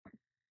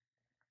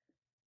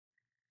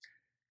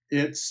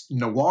It's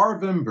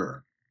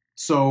Noirvember.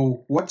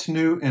 So what's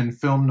new in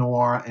film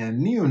noir and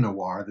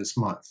neo-noir this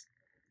month?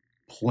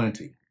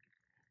 Plenty.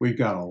 We've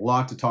got a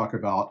lot to talk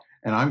about,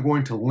 and I'm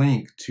going to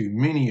link to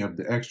many of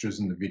the extras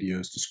in the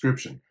video's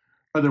description.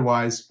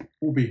 Otherwise,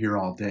 we'll be here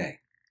all day.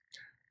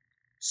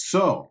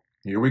 So,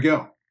 here we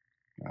go.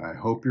 I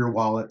hope your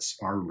wallets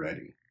are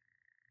ready.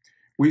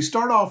 We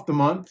start off the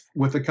month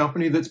with a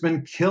company that's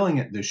been killing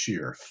it this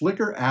year,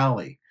 Flicker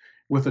Alley,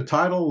 with a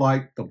title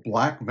like The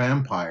Black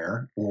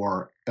Vampire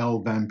or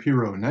El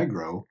Vampiro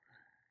Negro.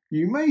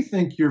 You may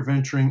think you're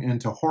venturing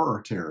into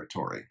horror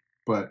territory,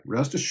 but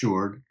rest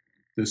assured,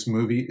 this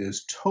movie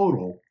is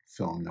total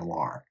film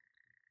noir.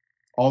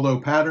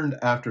 Although patterned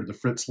after the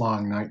Fritz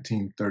Lang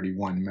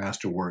 1931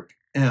 masterwork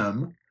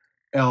M,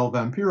 El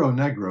Vampiro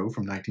Negro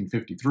from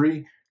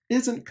 1953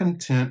 isn't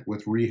content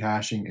with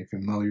rehashing a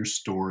familiar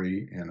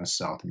story in a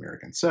South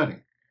American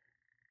setting.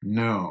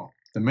 No,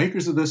 the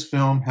makers of this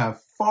film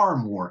have far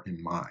more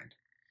in mind.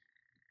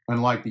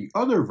 Unlike the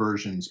other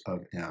versions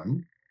of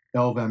M,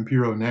 El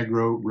Vampiro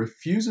Negro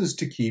refuses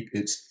to keep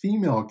its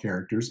female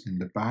characters in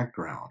the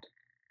background.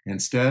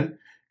 Instead,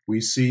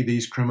 we see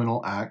these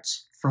criminal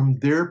acts from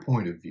their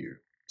point of view,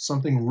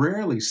 something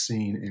rarely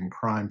seen in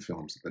crime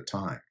films at the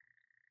time.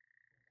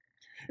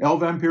 El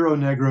Vampiro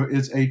Negro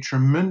is a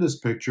tremendous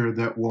picture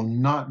that will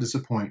not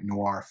disappoint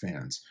noir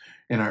fans,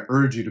 and I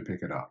urge you to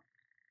pick it up.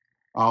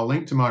 I'll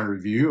link to my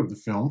review of the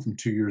film from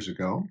 2 years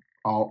ago.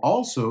 I'll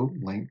also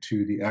link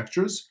to the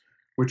extras,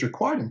 which are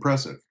quite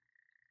impressive,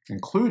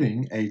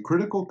 including a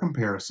critical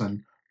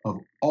comparison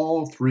of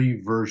all three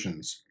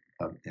versions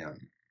of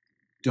M.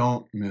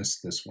 Don't miss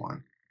this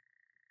one.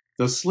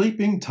 The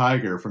Sleeping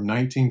Tiger from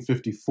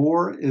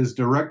 1954 is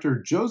director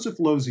Joseph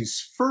Losey's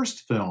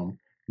first film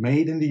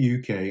made in the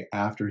UK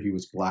after he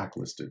was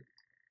blacklisted.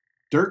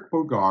 Dirk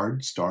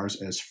Bogarde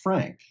stars as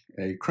Frank,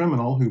 a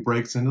criminal who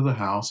breaks into the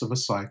house of a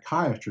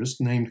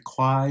psychiatrist named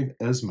Clive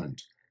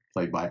Esmond,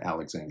 played by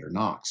Alexander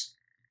Knox.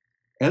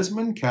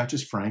 Esmond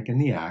catches Frank in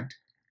the act,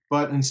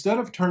 but instead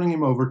of turning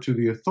him over to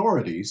the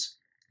authorities,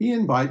 he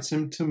invites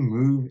him to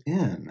move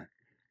in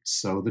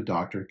so the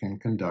doctor can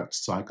conduct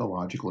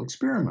psychological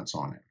experiments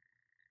on him.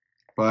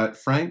 But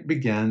Frank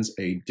begins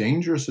a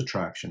dangerous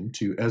attraction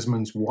to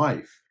Esmond's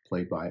wife,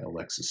 played by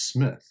Alexis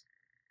Smith.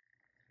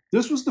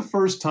 This was the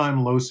first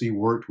time Losey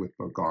worked with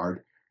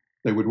Bogarde.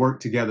 They would work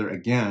together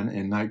again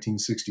in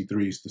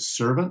 1963's The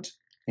Servant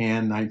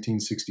and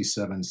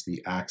 1967's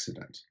The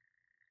Accident.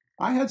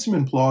 I had some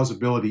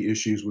implausibility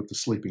issues with The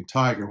Sleeping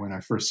Tiger when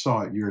I first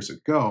saw it years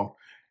ago,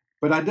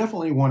 but I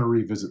definitely want to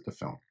revisit the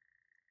film.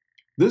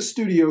 This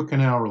Studio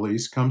Canal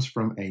release comes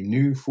from a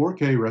new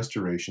 4K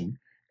restoration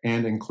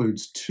and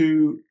includes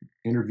 2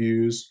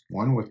 interviews,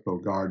 one with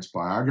Bogarde's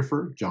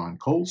biographer, John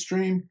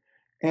Coldstream,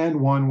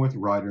 and one with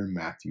writer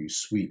Matthew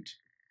Sweet.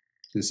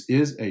 This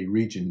is a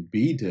Region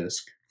B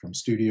disc from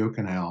Studio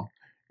Canal,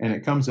 and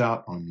it comes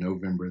out on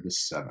November the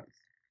 7th.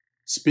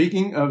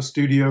 Speaking of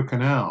Studio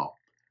Canal,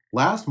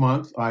 last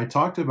month I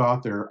talked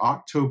about their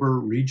October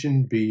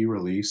Region B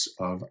release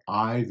of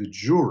I, the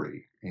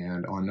Jury,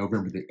 and on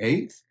November the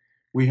 8th,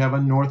 we have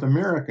a North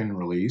American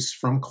release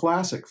from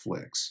Classic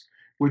Flicks,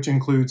 which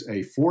includes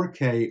a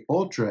 4K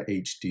Ultra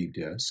HD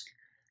disc,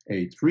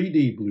 a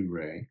 3D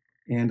Blu-ray,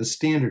 and a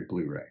standard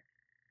Blu-ray.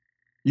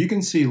 You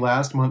can see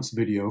last month's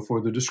video for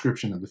the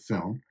description of the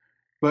film,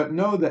 but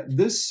know that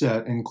this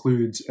set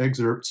includes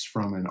excerpts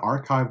from an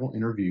archival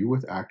interview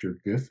with actor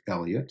Biff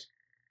Elliott,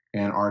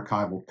 an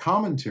archival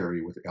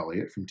commentary with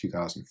Elliott from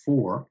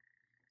 2004,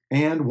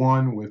 and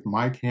one with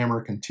Mike Hammer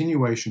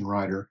continuation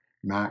writer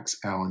Max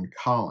Allan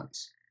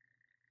Collins.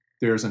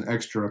 There's an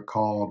extra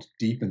called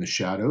Deep in the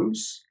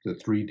Shadows, the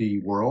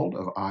 3D World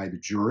of I, the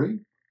Jury,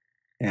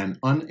 an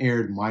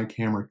unaired Mike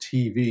Hammer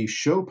TV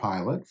show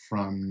pilot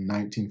from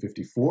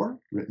 1954,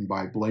 written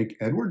by Blake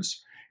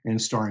Edwards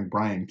and starring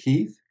Brian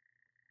Keith,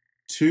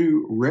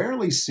 2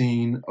 rarely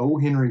seen O.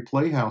 Henry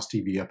Playhouse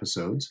TV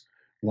episodes,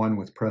 one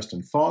with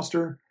Preston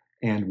Foster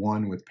and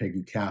one with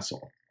Peggy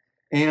Castle,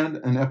 and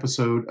an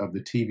episode of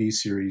the TV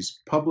series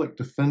Public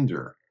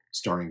Defender,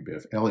 starring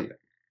Biff Elliott.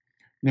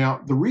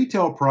 Now, the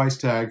retail price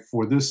tag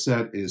for this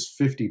set is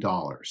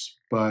 $50,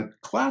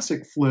 but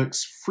Classic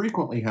Flicks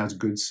frequently has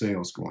good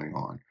sales going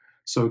on,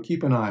 so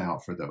keep an eye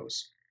out for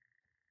those.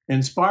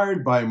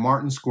 Inspired by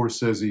Martin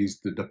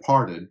Scorsese's The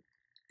Departed,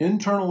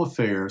 Internal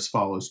Affairs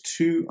follows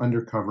 2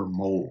 undercover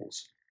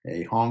moles,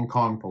 a Hong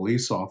Kong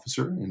police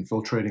officer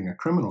infiltrating a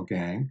criminal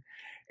gang,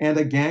 and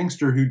a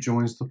gangster who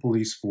joins the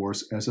police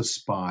force as a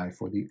spy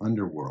for the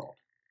underworld.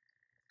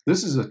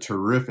 This is a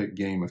terrific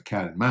game of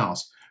cat and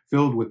mouse,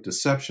 filled with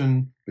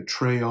deception,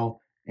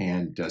 betrayal,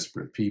 and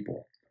desperate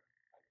people.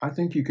 I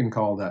think you can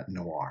call that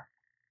noir.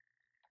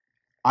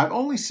 I've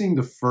only seen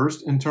the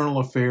first Internal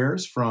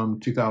Affairs from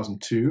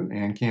 2002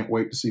 and can't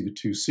wait to see the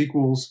 2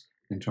 sequels,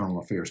 Internal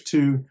Affairs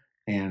 2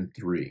 and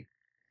 3.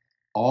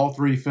 All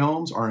 3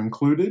 films are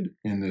included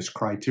in this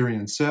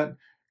Criterion set,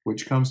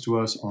 which comes to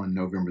us on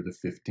November the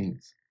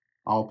 15th.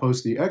 I'll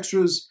post the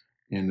extras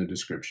in the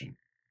description.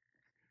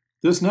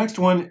 This next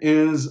one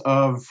is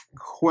of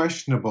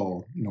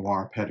questionable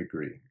noir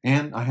pedigree,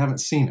 and I haven't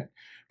seen it,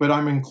 but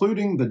I'm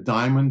including The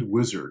Diamond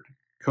Wizard,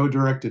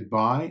 co-directed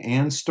by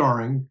and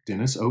starring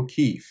Dennis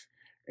O'Keefe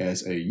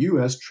as a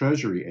U.S.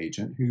 Treasury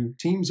agent who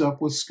teams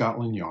up with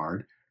Scotland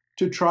Yard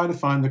to try to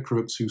find the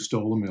crooks who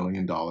stole $1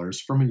 million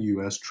from a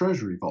U.S.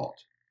 Treasury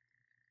vault.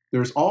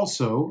 There's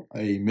also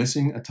a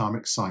missing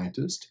atomic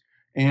scientist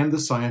and the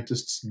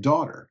scientist's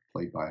daughter,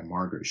 played by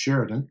Margaret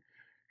Sheridan,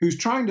 who's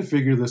trying to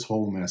figure this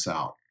whole mess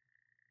out.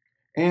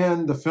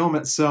 And the film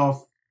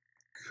itself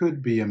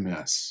could be a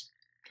mess.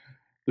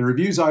 The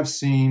reviews I've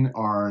seen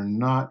are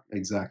not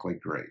exactly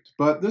great,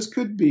 but this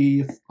could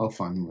be a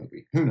fun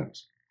movie. Who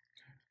knows?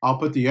 I'll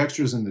put the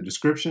extras in the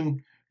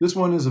description. This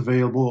one is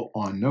available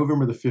on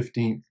November the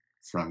 15th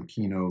from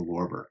Kino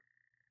Lorber.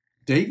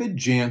 David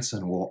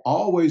Janssen will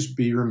always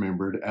be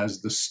remembered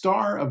as the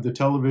star of the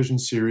television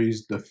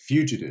series The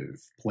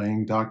Fugitive,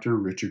 playing Dr.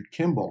 Richard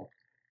Kimball,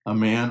 a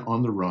man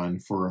on the run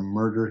for a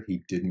murder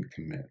he didn't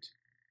commit.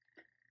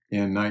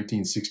 In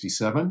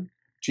 1967,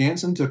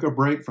 Janssen took a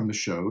break from the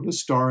show to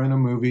star in a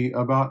movie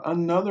about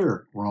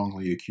another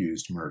wrongly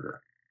accused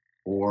murder.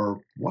 Or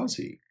was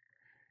he?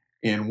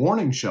 In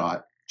Warning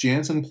Shot,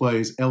 Janssen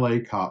plays LA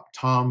cop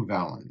Tom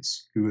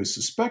Valens, who is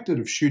suspected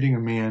of shooting a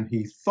man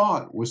he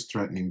thought was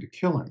threatening to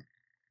kill him.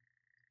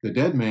 The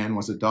dead man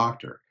was a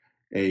doctor,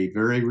 a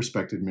very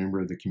respected member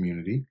of the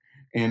community,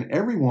 and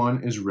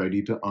everyone is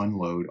ready to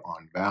unload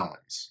on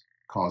Valens,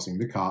 causing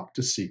the cop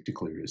to seek to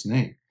clear his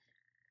name.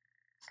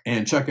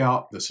 And check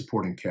out the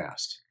supporting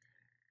cast.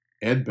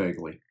 Ed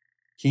Begley,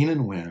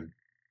 Keenan Wynn,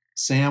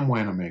 Sam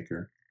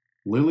Wanamaker,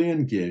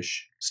 Lillian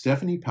Gish,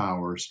 Stephanie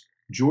Powers,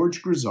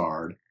 George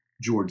Grizzard,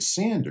 George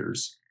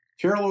Sanders,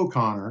 Carol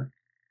O'Connor,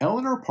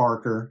 Eleanor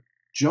Parker,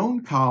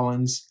 Joan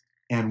Collins,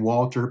 and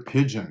Walter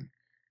Pidgeon.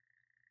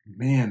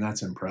 Man,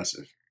 that's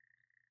impressive.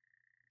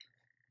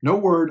 No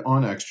word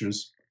on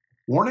extras.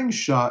 Warning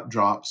Shot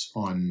drops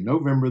on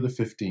November the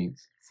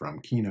 15th from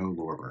Kino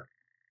Lorber.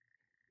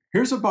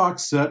 Here's a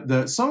box set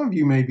that some of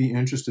you may be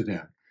interested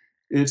in.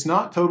 It's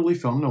not totally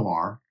film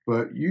noir,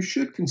 but you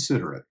should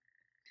consider it.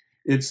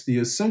 It's the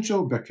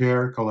Essential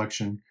Becker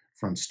collection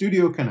from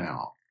Studio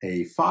Canal,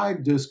 a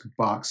 5-disc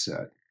box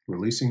set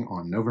releasing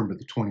on November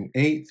the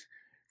 28th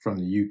from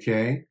the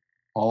UK,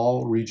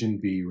 all Region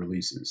B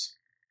releases.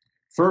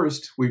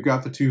 First, we've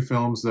got the two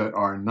films that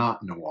are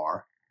not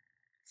noir,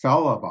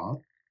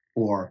 Falaba,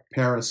 or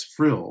Paris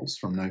Frills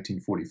from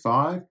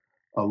 1945,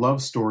 a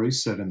love story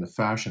set in the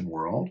fashion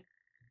world.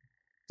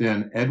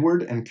 Then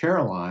Edward and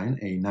Caroline,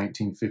 a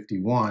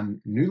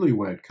 1951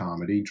 newlywed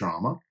comedy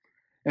drama.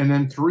 And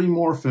then 3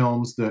 more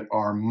films that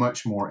are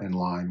much more in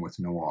line with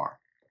noir.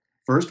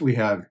 First, we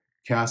have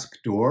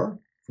Casque d'Or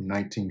from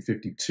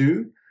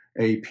 1952,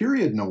 a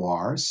period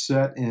noir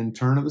set in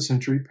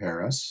turn-of-the-century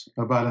Paris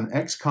about an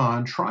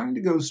ex-con trying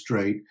to go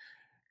straight,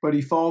 but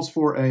he falls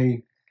for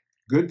a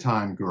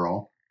good-time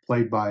girl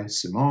played by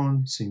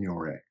Simone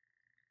Signoret.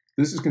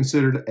 This is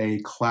considered a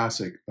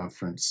classic of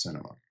French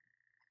cinema.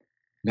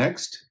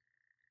 Next,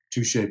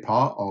 Touchez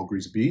pas au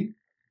Grisby,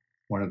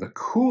 one of the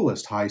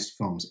coolest heist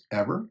films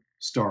ever,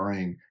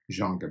 starring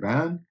Jean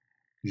Gabin,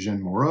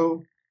 Jean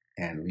Moreau,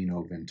 and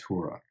Lino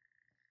Ventura.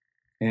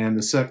 And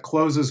the set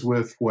closes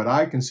with what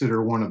I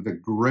consider one of the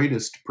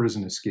greatest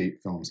prison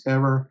escape films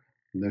ever,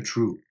 Le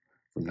Trou,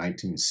 from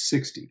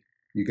 1960.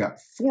 You got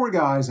 4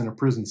 guys in a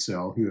prison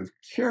cell who have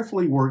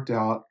carefully worked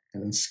out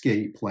an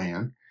escape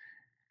plan,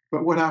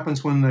 but what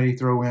happens when they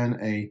throw in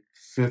a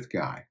 5th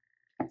guy?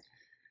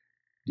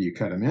 Do you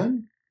cut him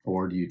in,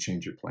 or do you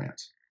change your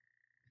plans?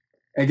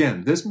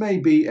 Again, this may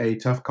be a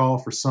tough call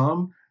for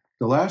some.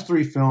 The last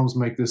 3 films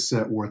make this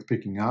set worth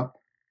picking up.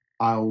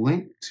 I'll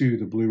link to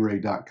the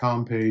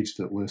Blu-ray.com page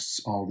that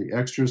lists all the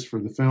extras for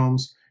the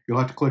films. You'll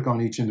have to click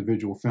on each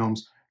individual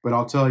films, but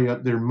I'll tell you,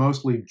 they're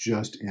mostly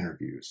just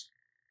interviews.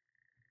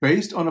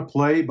 Based on a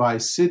play by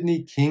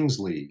Sidney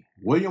Kingsley,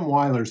 William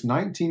Wyler's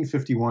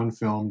 1951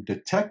 film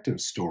Detective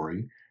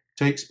Story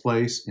takes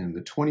place in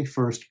the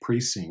 21st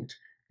Precinct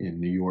in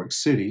New York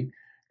City,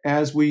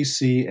 as we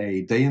see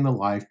a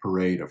day-in-the-life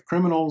parade of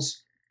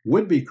criminals,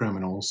 would-be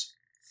criminals,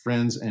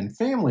 friends and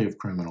family of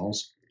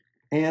criminals,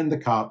 and the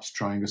cops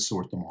trying to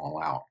sort them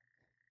all out.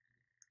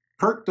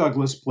 Kirk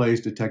Douglas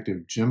plays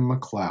Detective Jim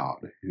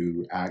McLeod,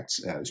 who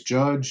acts as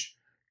judge,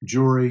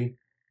 jury,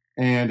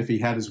 and if he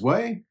had his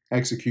way,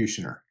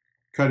 executioner,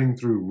 cutting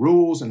through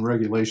rules and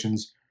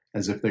regulations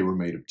as if they were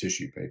made of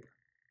tissue paper.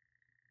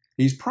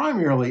 He's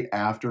primarily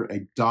after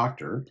a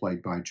doctor,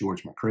 played by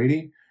George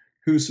McCready,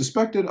 who's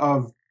suspected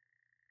of,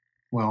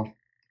 well,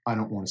 I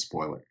don't want to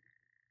spoil it.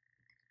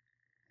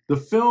 The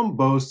film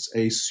boasts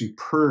a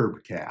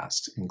superb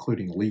cast,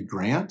 including Lee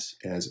Grant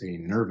as a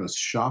nervous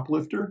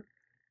shoplifter,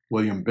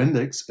 William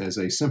Bendix as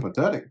a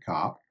sympathetic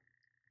cop,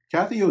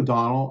 Kathy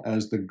O'Donnell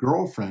as the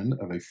girlfriend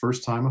of a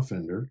first-time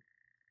offender,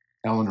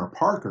 Eleanor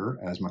Parker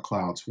as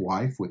McLeod's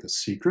wife with a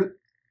secret,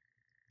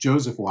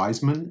 Joseph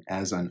Wiseman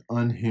as an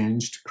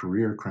unhinged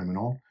career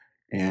criminal,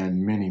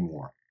 and many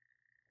more.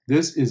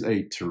 This is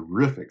a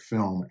terrific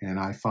film, and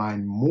I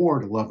find more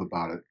to love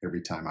about it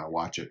every time I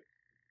watch it.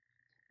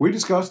 We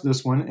discussed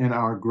this one in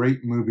our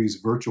Great Movies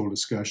virtual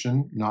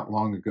discussion not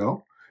long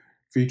ago,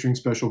 featuring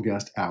special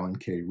guest Alan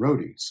K.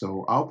 Rohde.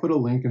 So I'll put a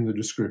link in the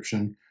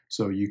description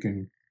so you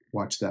can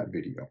watch that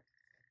video.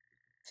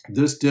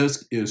 This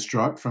disc is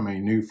struck from a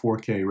new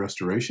 4K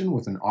restoration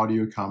with an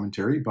audio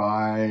commentary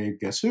by,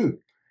 guess who?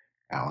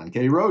 Alan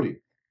K. Rohde.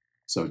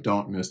 So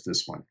don't miss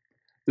this one.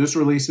 This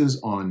releases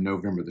on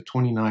November the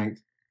 29th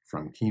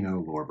from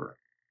Kino Lorber.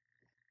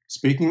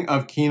 Speaking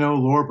of Kino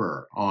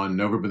Lorber, on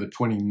November the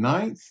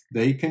 29th,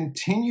 they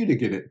continue to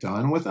get it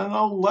done with an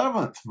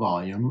 11th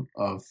volume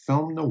of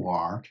film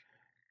noir,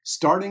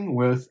 starting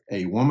with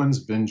A Woman's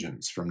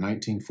Vengeance from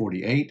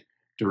 1948,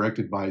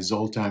 directed by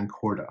Zoltan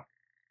Korda.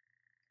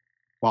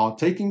 While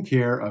taking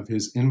care of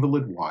his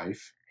invalid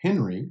wife,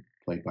 Henry,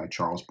 played by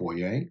Charles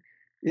Boyer,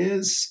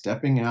 is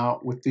stepping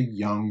out with the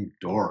young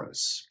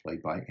Doris,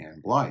 played by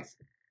Anne Blythe.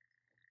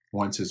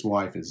 Once his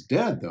wife is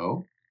dead,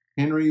 though,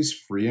 Henry's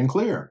free and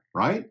clear,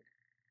 right?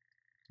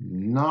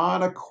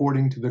 Not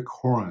according to the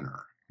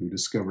coroner, who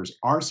discovers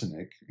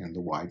arsenic in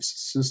the wife's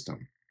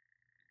system.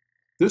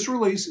 This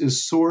release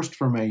is sourced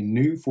from a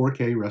new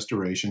 4K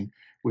restoration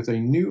with a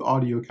new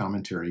audio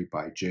commentary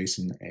by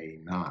Jason A.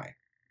 Nye.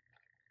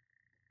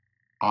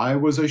 I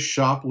Was a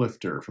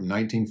Shoplifter from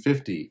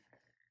 1950.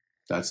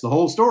 That's the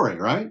whole story,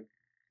 right?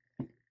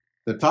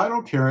 The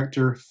title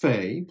character,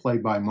 Faye,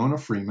 played by Mona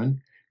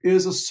Freeman,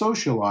 is a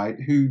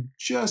socialite who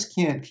just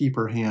can't keep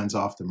her hands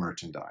off the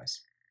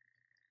merchandise.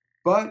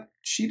 But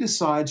she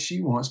decides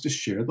she wants to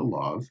share the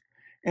love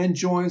and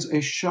joins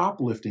a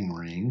shoplifting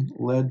ring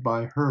led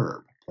by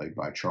Herb, played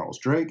by Charles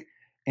Drake,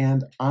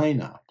 and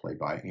Ina, played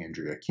by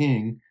Andrea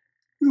King,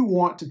 who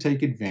want to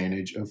take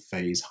advantage of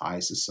Faye's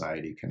high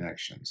society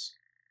connections.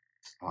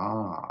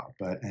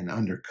 But an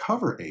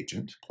undercover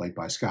agent, played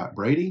by Scott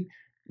Brady,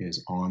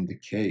 is on the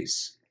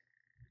case.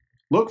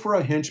 Look for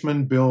a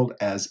henchman billed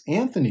as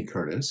Anthony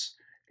Curtis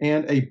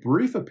and a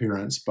brief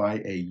appearance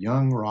by a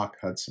young Rock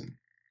Hudson.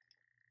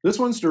 This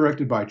one's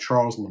directed by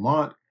Charles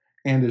Lamont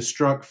and is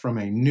struck from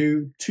a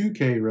new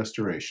 2K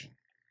restoration.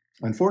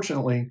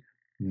 Unfortunately,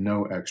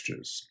 no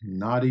extras,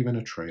 not even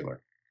a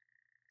trailer.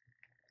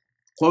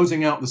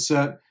 Closing out the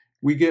set,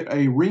 we get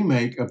a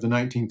remake of the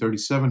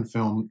 1937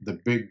 film The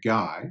Big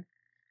Guy.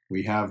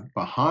 We have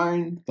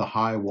Behind the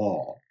High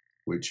Wall,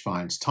 which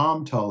finds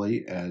Tom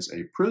Tully as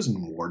a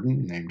prison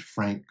warden named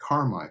Frank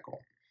Carmichael.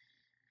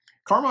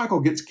 Carmichael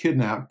gets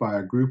kidnapped by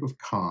a group of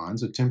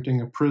cons attempting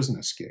a prison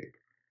escape.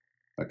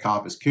 A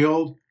cop is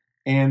killed,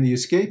 and the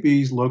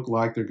escapees look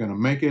like they're going to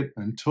make it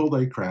until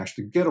they crash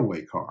the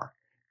getaway car,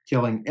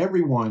 killing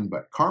everyone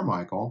but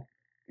Carmichael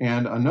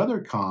and another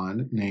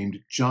con named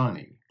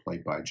Johnny,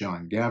 played by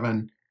John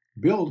Gavin,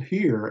 billed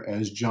here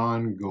as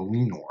John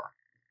Golinor.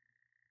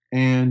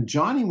 And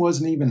Johnny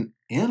wasn't even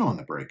in on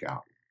the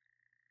breakout.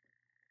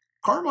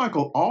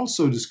 Carmichael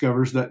also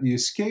discovers that the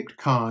escaped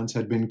cons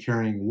had been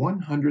carrying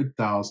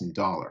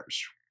 $100,000,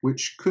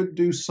 which could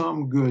do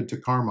some good to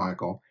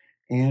Carmichael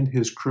and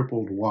his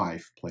crippled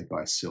wife, played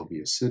by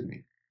Sylvia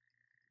Sidney.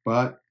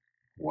 But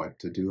what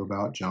to do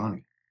about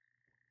Johnny?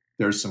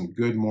 There's some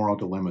good moral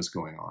dilemmas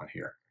going on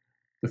here.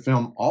 The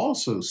film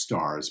also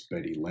stars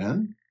Betty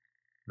Lynn,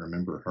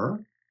 remember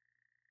her,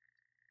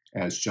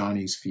 as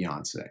Johnny's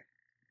fiancée.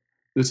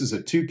 This is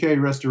a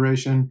 2K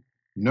restoration,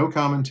 no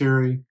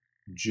commentary,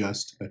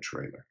 just a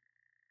trailer.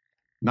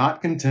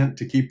 Not content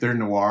to keep their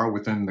noir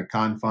within the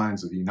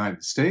confines of the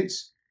United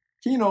States,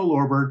 Kino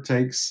Lorber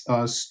takes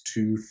us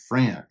to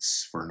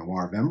France for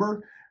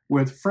Noirvember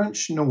with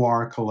French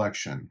Noir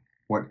Collection,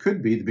 what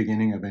could be the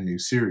beginning of a new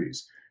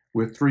series,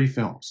 with 3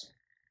 films.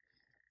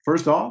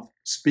 First off,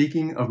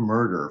 Speaking of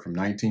Murder from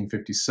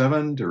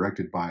 1957,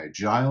 directed by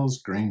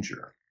Giles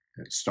Granger.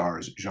 It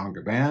stars Jean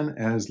Gabin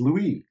as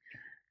Louis,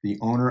 the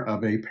owner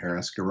of a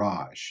Paris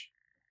garage.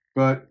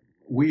 But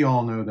we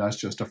all know that's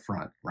just a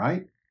front,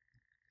 right?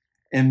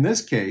 In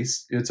this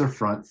case, it's a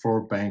front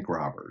for bank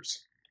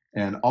robbers.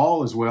 And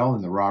all is well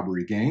in the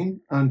robbery game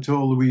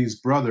until Louis'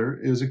 brother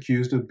is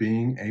accused of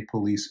being a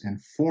police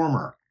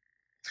informer.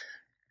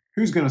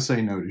 Who's going to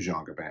say no to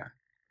Jean Gabin?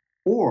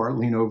 Or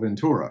Lino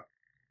Ventura?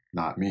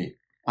 Not me.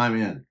 I'm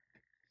in.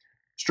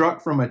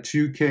 Struck from a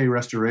 2K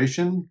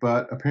restoration,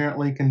 but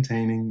apparently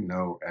containing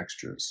no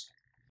extras.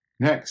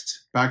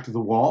 Next, Back to the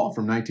Wall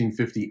from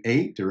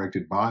 1958,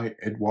 directed by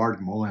Edouard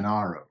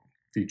Molinaro.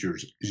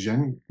 Features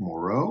Jeanne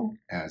Moreau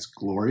as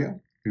Gloria,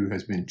 who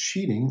has been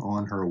cheating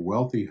on her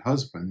wealthy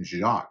husband,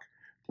 Jacques,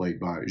 played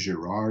by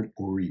Gérard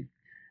Horry.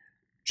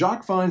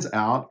 Jacques finds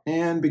out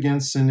and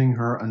begins sending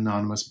her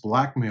anonymous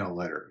blackmail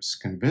letters,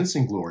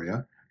 convincing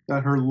Gloria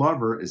that her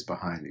lover is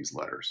behind these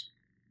letters.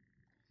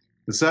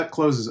 The set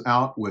closes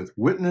out with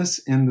Witness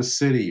in the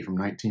City from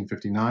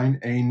 1959,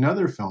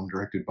 another film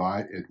directed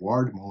by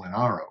Edouard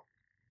Molinaro.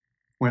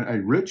 When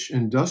a rich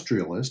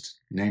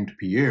industrialist named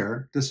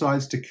Pierre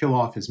decides to kill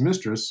off his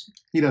mistress,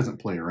 he doesn't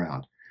play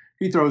around.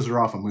 He throws her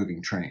off a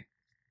moving train.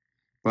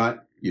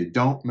 But you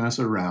don't mess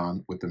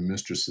around with the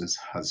mistress's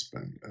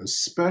husband,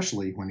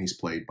 especially when he's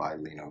played by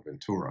Lino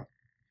Ventura.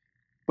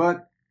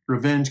 But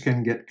revenge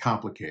can get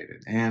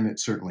complicated, and it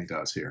certainly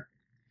does here.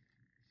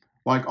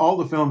 Like all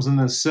the films in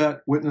this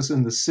set, Witness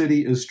in the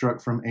City is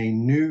struck from a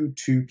new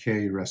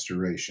 2K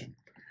restoration.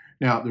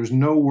 Now, there's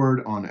no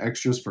word on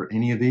extras for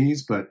any of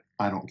these, but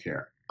I don't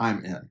care.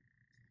 I'm in.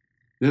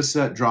 This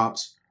set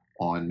drops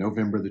on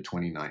November the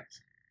 29th.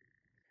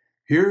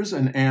 Here's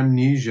an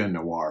amnesia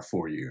noir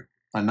for you.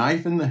 A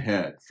Knife in the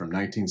Head from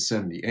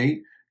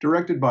 1978,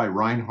 directed by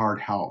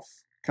Reinhard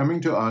Hauff, coming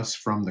to us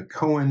from the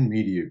Cohen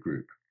Media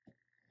Group.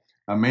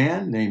 A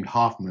man named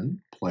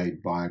Hoffman,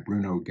 played by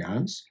Bruno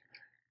Ganz,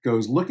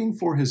 goes looking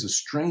for his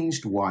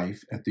estranged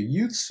wife at the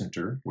youth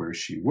center where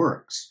she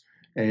works,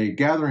 a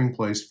gathering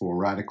place for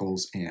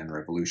radicals and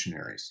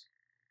revolutionaries.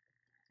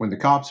 When the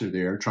cops are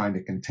there trying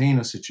to contain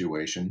a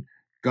situation,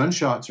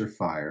 gunshots are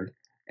fired,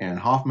 and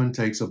Hoffman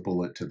takes a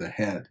bullet to the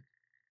head.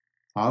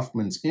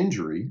 Hoffman's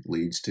injury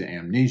leads to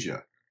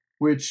amnesia,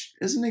 which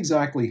isn't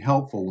exactly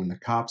helpful when the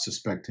cops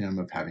suspect him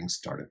of having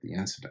started the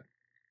incident.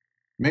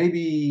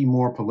 Maybe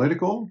more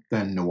political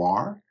than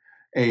noir,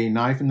 A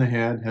Knife in the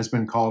Head has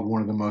been called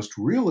one of the most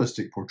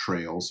realistic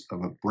portrayals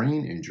of a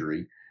brain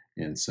injury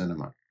in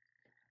cinema.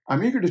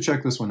 I'm eager to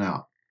check this one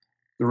out.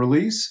 The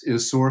release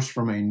is sourced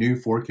from a new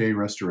 4K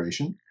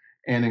restoration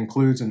and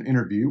includes an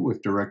interview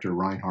with director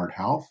Reinhard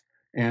Hauff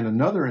and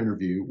another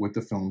interview with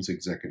the film's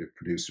executive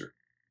producer.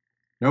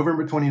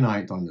 November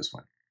 29th on this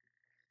one.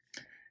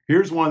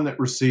 Here's one that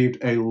received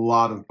a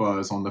lot of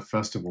buzz on the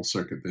festival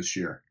circuit this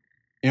year.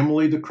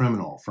 Emily the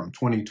Criminal from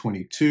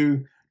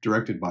 2022,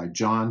 directed by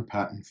John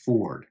Patton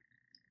Ford.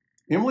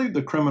 Emily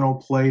the Criminal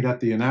played at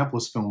the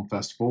Annapolis Film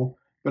Festival,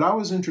 but I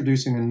was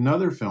introducing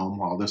another film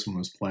while this one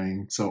was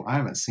playing, so I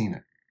haven't seen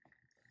it.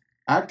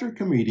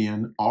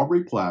 Actor-comedian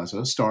Aubrey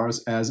Plaza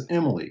stars as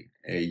Emily,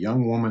 a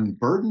young woman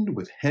burdened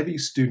with heavy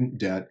student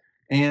debt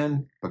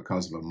and,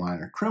 because of a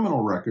minor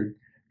criminal record,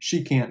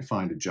 she can't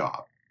find a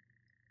job.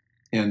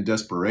 In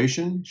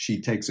desperation, she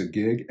takes a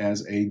gig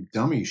as a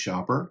dummy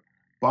shopper,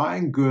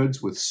 buying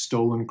goods with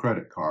stolen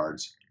credit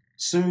cards,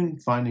 soon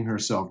finding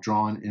herself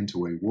drawn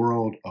into a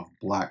world of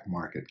black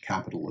market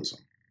capitalism.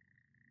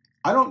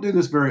 I don't do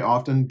this very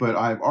often, but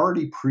I've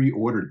already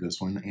pre-ordered this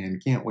one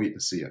and can't wait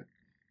to see it.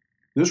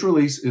 This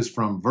release is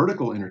from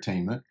Vertical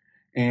Entertainment,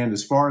 and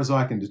as far as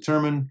I can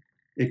determine,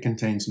 it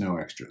contains no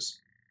extras.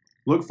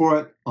 Look for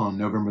it on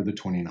November the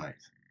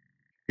 29th.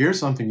 Here's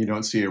something you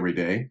don't see every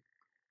day,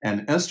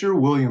 an Esther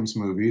Williams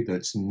movie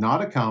that's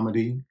not a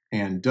comedy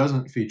and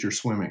doesn't feature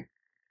swimming.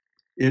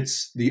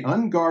 It's The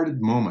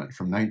Unguarded Moment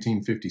from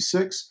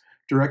 1956,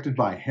 directed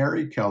by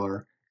Harry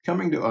Keller,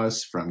 coming to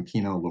us from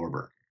Kino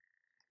Lorber.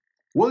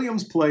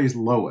 Williams plays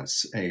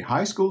Lois, a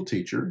high school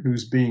teacher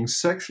who's being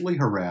sexually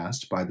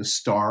harassed by the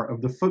star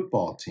of the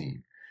football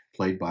team,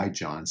 played by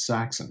John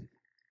Saxon.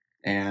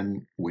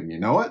 And wouldn't you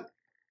know it,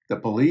 the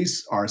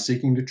police are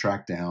seeking to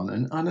track down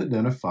an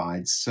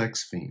unidentified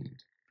sex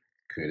fiend.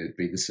 Could it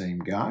be the same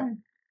guy?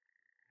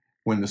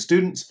 When the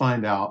students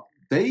find out,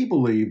 they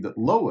believe that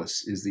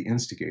Lois is the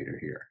instigator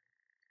here.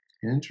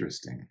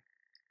 Interesting.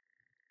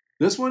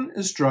 This one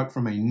is struck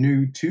from a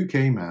new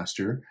 2K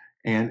master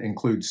and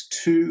includes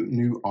two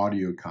new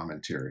audio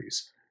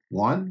commentaries.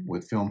 One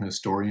with film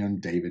historian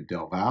David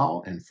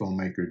Delval and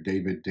filmmaker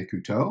David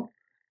Descouteaux,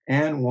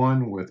 and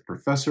one with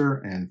professor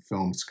and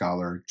film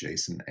scholar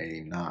Jason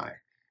A. Nye.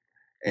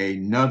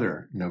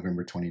 Another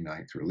November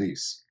 29th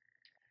release.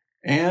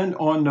 And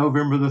on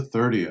November the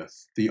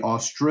 30th, the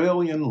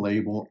Australian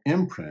label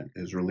Imprint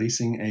is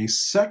releasing a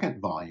second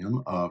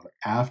volume of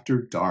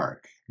After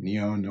Dark,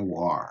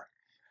 Neo-Noir.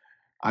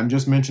 I'm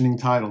just mentioning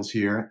titles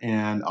here,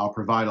 and I'll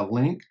provide a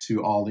link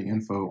to all the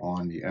info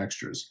on the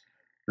extras.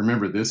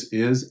 Remember, this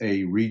is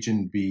a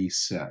Region B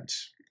set,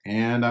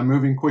 and I'm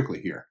moving quickly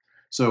here.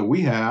 So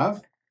we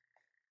have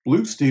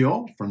Blue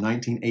Steel from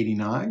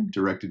 1989,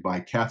 directed by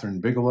Catherine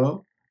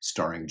Bigelow,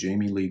 starring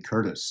Jamie Lee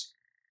Curtis.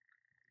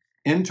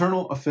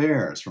 Internal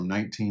Affairs from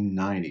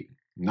 1990.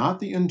 Not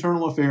the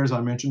Internal Affairs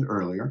I mentioned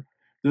earlier.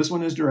 This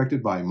one is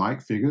directed by Mike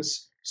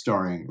Figgis,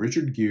 starring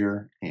Richard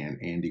Gere and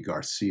Andy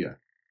Garcia.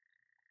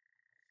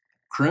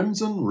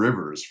 Crimson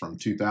Rivers from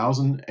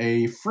 2000,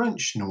 a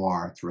French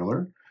noir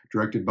thriller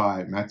directed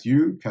by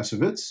Mathieu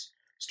Kassovitz,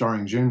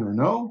 starring Jean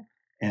Reno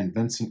and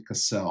Vincent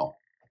Cassel.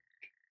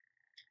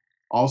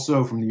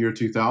 Also from the year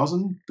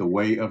 2000, The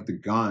Way of the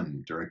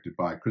Gun, directed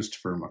by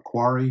Christopher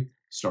McQuarrie,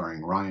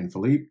 starring Ryan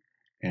Philippe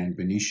and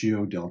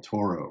Benicio del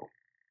Toro.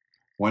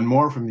 One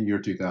more from the year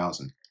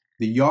 2000,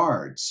 The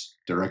Yards,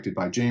 directed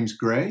by James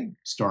Gray,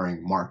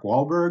 starring Mark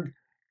Wahlberg,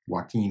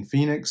 Joaquin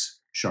Phoenix,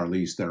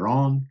 Charlize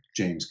Theron,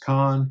 James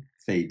Caan,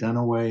 Faye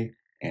Dunaway,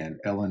 and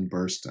Ellen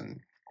Burstyn.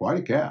 Quite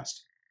a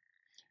cast.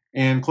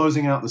 And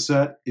closing out the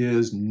set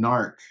is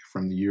Narc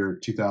from the year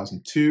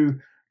 2002,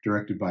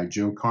 directed by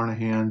Joe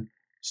Carnahan,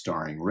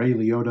 starring Ray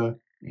Liotta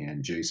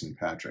and Jason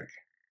Patric.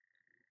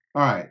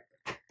 All right,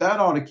 that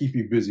ought to keep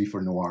you busy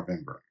for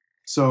Noirvember.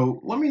 So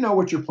let me know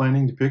what you're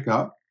planning to pick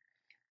up.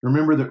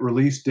 Remember that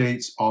release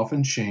dates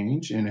often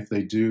change, and if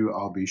they do,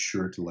 I'll be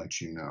sure to let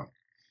you know.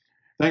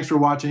 Thanks for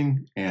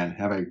watching, and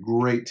have a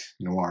great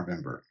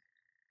Noirvember.